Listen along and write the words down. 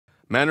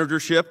Manager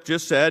Schiff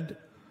just said,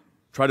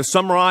 try to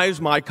summarize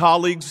my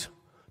colleague's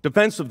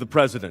defense of the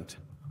president.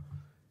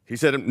 He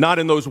said, not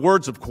in those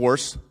words, of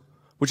course,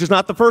 which is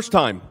not the first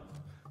time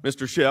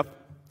Mr. Schiff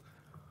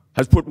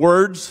has put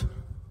words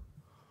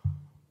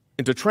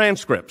into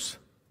transcripts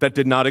that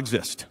did not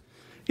exist.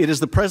 It is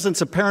the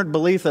president's apparent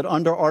belief that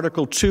under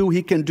Article 2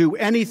 he can do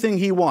anything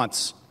he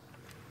wants,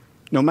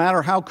 no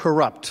matter how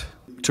corrupt,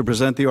 to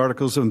present the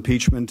articles of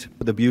impeachment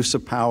with abuse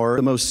of power,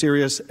 the most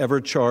serious ever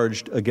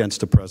charged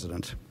against a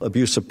president.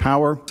 Abuse of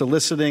power,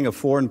 soliciting a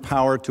foreign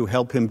power to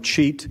help him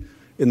cheat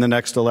in the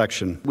next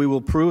election. We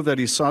will prove that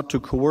he sought to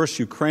coerce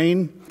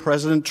Ukraine.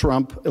 President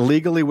Trump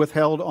illegally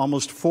withheld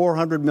almost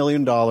 $400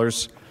 million,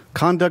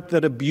 conduct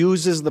that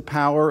abuses the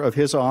power of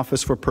his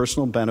office for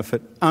personal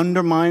benefit,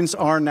 undermines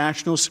our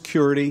national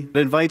security, that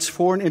invites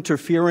foreign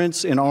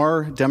interference in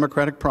our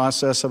democratic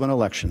process of an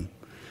election.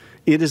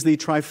 It is the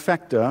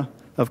trifecta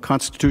of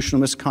constitutional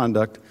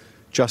misconduct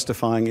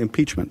justifying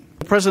impeachment.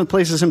 The president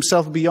places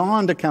himself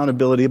beyond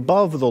accountability,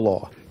 above the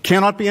law.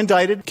 Cannot be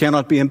indicted,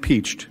 cannot be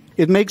impeached.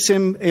 It makes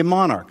him a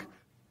monarch.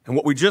 And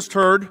what we just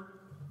heard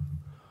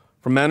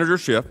from Manager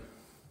Schiff,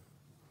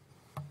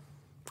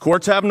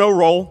 courts have no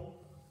role,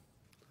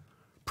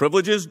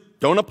 privileges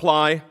don't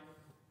apply.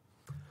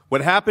 What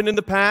happened in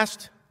the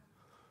past,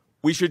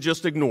 we should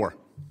just ignore.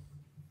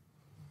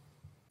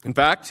 In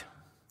fact,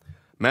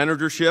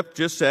 Manager Schiff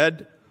just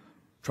said,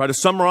 try to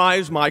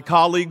summarize my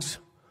colleague's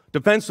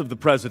defense of the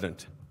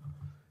president.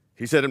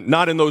 He said,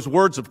 not in those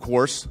words, of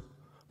course,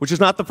 which is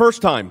not the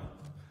first time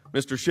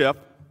Mr. Schiff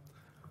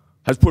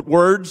has put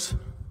words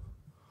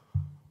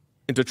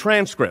into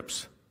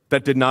transcripts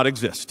that did not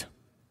exist.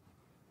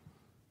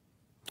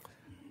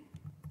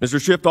 Mr.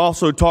 Schiff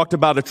also talked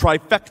about a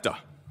trifecta.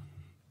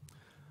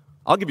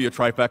 I'll give you a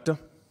trifecta.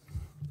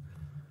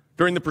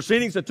 During the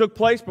proceedings that took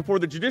place before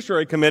the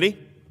Judiciary Committee,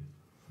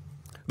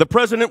 the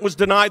president was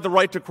denied the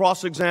right to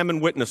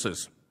cross-examine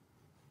witnesses.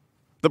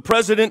 The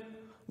president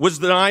was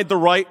denied the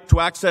right to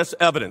access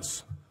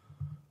evidence.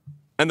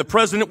 And the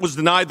president was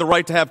denied the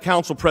right to have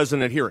counsel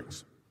present at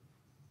hearings.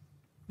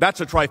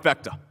 That's a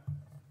trifecta.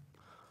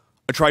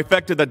 A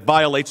trifecta that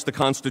violates the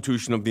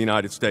Constitution of the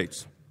United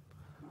States.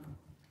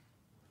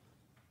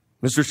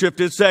 Mr. Schiff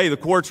did say the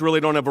courts really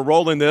don't have a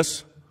role in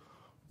this.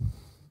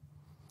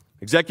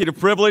 Executive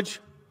privilege,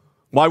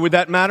 why would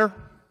that matter?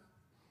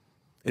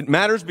 It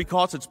matters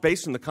because it's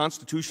based on the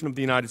Constitution of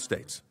the United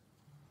States.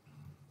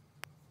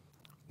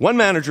 One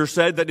manager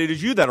said that it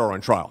is you that are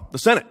on trial, the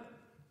Senate.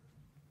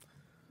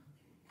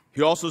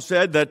 He also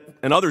said that,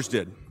 and others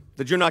did,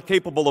 that you're not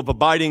capable of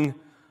abiding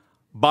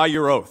by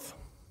your oath.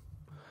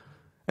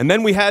 And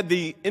then we had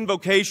the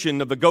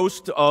invocation of the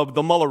ghost of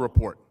the Mueller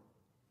report.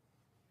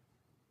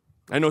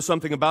 I know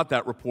something about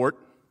that report.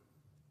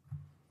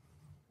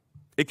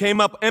 It came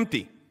up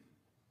empty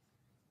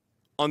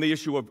on the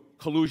issue of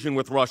collusion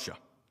with Russia.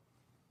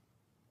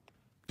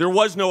 There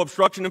was no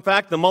obstruction. In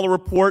fact, the Mueller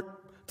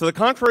report, to the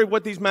contrary of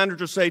what these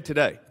managers say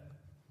today,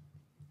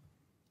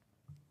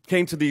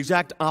 came to the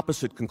exact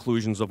opposite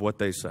conclusions of what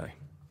they say.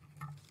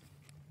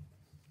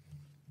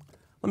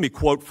 Let me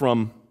quote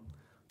from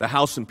the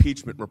House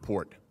impeachment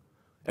report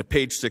at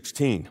page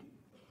 16.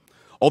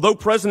 Although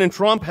President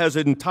Trump has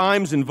in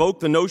times invoked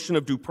the notion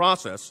of due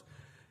process,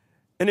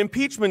 an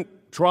impeachment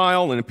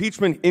trial, an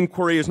impeachment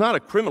inquiry is not a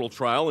criminal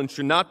trial and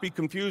should not be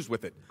confused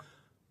with it.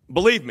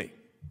 Believe me,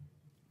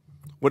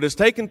 what has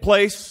taken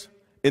place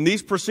in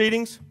these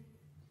proceedings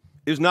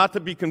is not to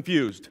be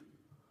confused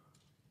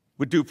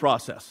with due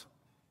process.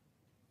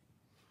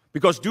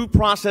 Because due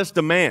process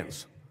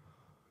demands,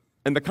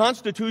 and the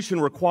Constitution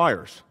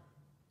requires,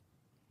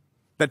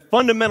 that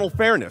fundamental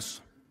fairness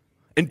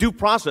and due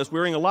process, we're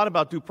hearing a lot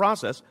about due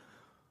process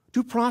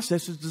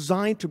is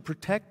designed to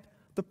protect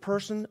the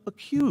person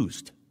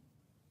accused.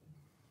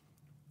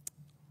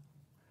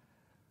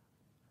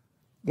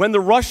 When the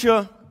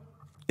Russia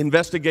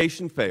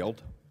investigation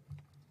failed,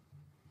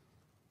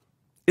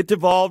 it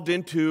devolved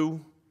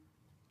into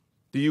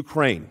the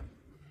Ukraine.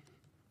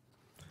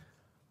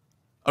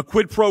 A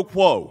quid pro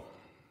quo.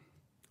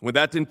 When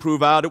that didn't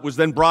prove out, it was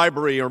then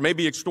bribery or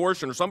maybe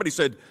extortion, or somebody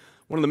said,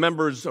 one of the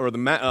members or the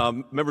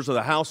members of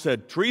the House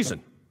said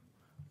treason.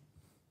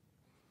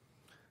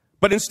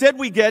 But instead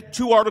we get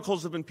two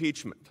articles of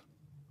impeachment.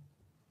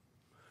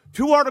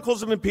 Two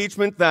articles of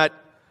impeachment that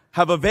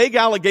have a vague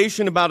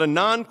allegation about a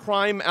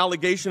non-crime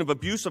allegation of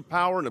abuse of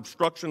power and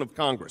obstruction of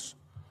Congress.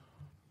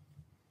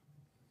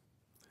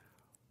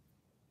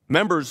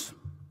 Managers,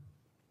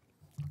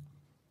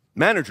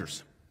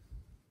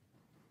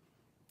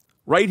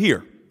 right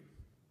here,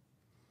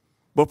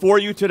 before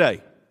you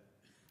today,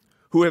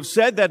 who have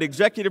said that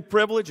executive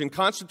privilege and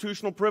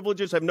constitutional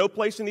privileges have no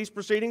place in these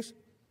proceedings.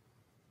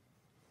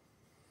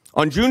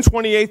 On June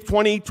 28,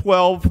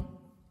 2012,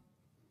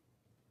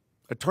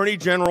 Attorney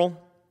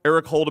General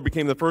Eric Holder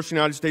became the first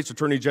United States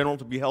Attorney General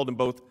to be held in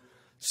both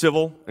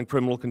civil and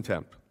criminal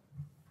contempt.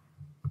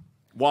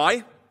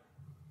 Why?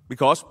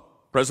 Because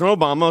President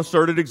Obama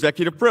asserted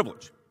executive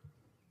privilege.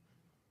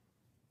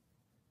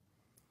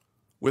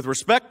 With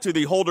respect to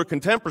the Holder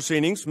contempt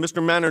proceedings,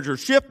 Mr. Manager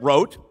Schiff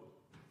wrote,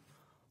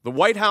 The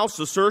White House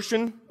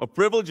assertion of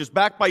privilege is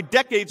backed by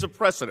decades of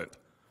precedent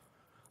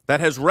that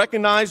has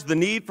recognized the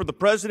need for the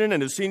president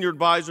and his senior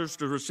advisors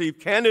to receive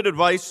candid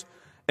advice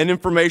and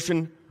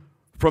information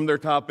from their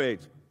top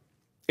aides.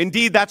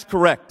 Indeed, that's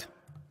correct.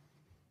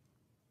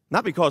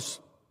 Not because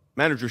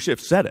Manager Schiff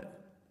said it,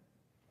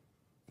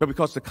 but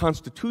because the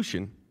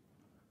Constitution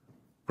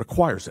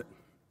requires it.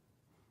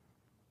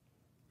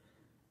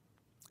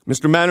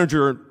 Mr.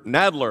 Manager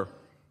Nadler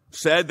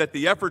said that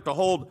the effort to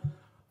hold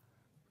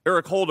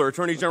Eric Holder,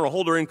 Attorney General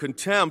Holder, in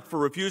contempt for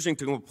refusing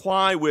to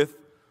comply with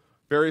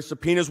various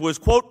subpoenas was,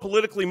 quote,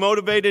 politically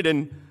motivated,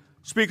 and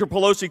Speaker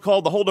Pelosi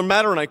called the Holder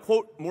matter, and I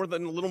quote, a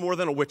little more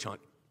than a witch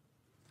hunt.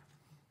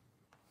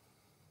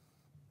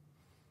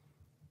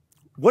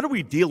 What are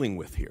we dealing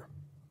with here?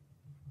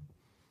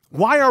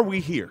 Why are we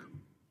here?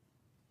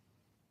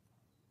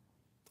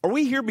 Are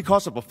we here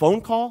because of a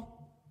phone call?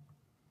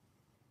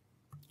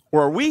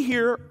 Or are we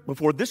here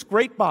before this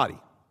great body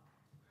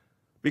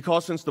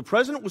because since the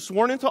president was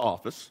sworn into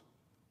office,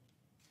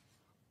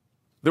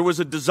 there was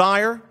a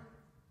desire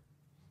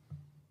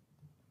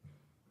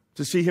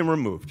to see him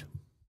removed?